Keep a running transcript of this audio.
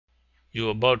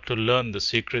You're about to learn the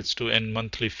secrets to end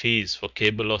monthly fees for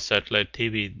cable or satellite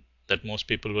TV that most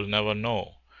people will never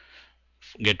know.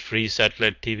 Get free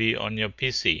satellite TV on your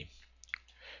PC.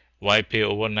 Why pay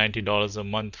over $90 a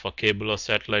month for cable or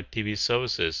satellite TV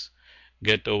services?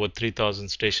 Get over 3,000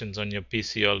 stations on your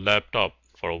PC or laptop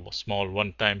for a small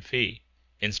one-time fee.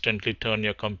 Instantly turn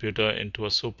your computer into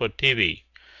a super TV.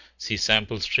 See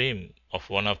sample stream of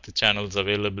one of the channels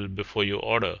available before you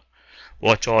order.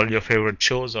 Watch all your favorite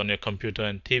shows on your computer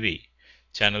and TV.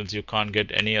 Channels you can't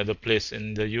get any other place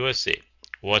in the USA.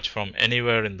 Watch from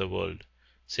anywhere in the world.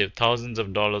 Save thousands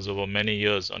of dollars over many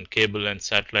years on cable and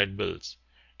satellite bills.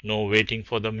 No waiting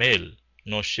for the mail.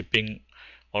 No shipping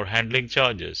or handling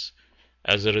charges.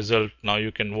 As a result, now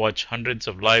you can watch hundreds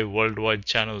of live worldwide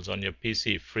channels on your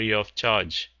PC free of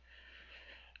charge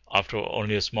after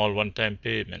only a small one-time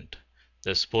payment.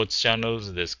 There's sports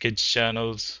channels, there's kids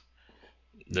channels,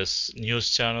 there's news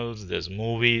channels, there's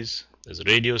movies, there's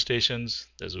radio stations,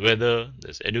 there's weather,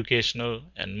 there's educational,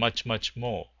 and much, much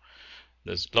more.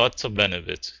 There's lots of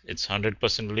benefits. It's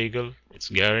 100% legal, it's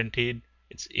guaranteed,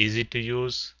 it's easy to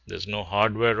use, there's no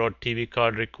hardware or TV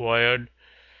card required,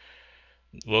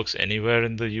 works anywhere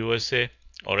in the USA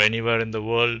or anywhere in the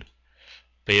world.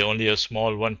 Pay only a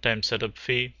small one-time setup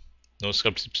fee, no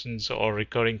subscriptions or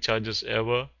recurring charges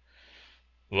ever.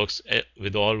 Works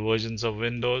with all versions of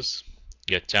Windows.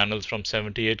 Get channels from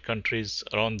 78 countries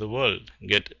around the world.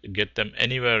 Get them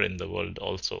anywhere in the world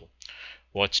also.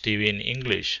 Watch TV in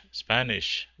English,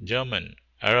 Spanish, German,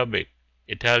 Arabic,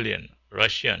 Italian,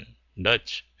 Russian,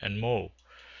 Dutch, and more.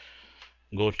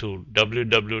 Go to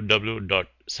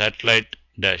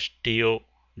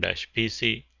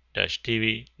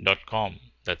www.satellite-to-pc-tv.com.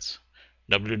 That's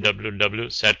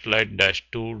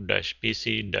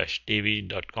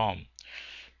www.satellite-to-pc-tv.com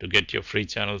to get your free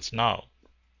channels now.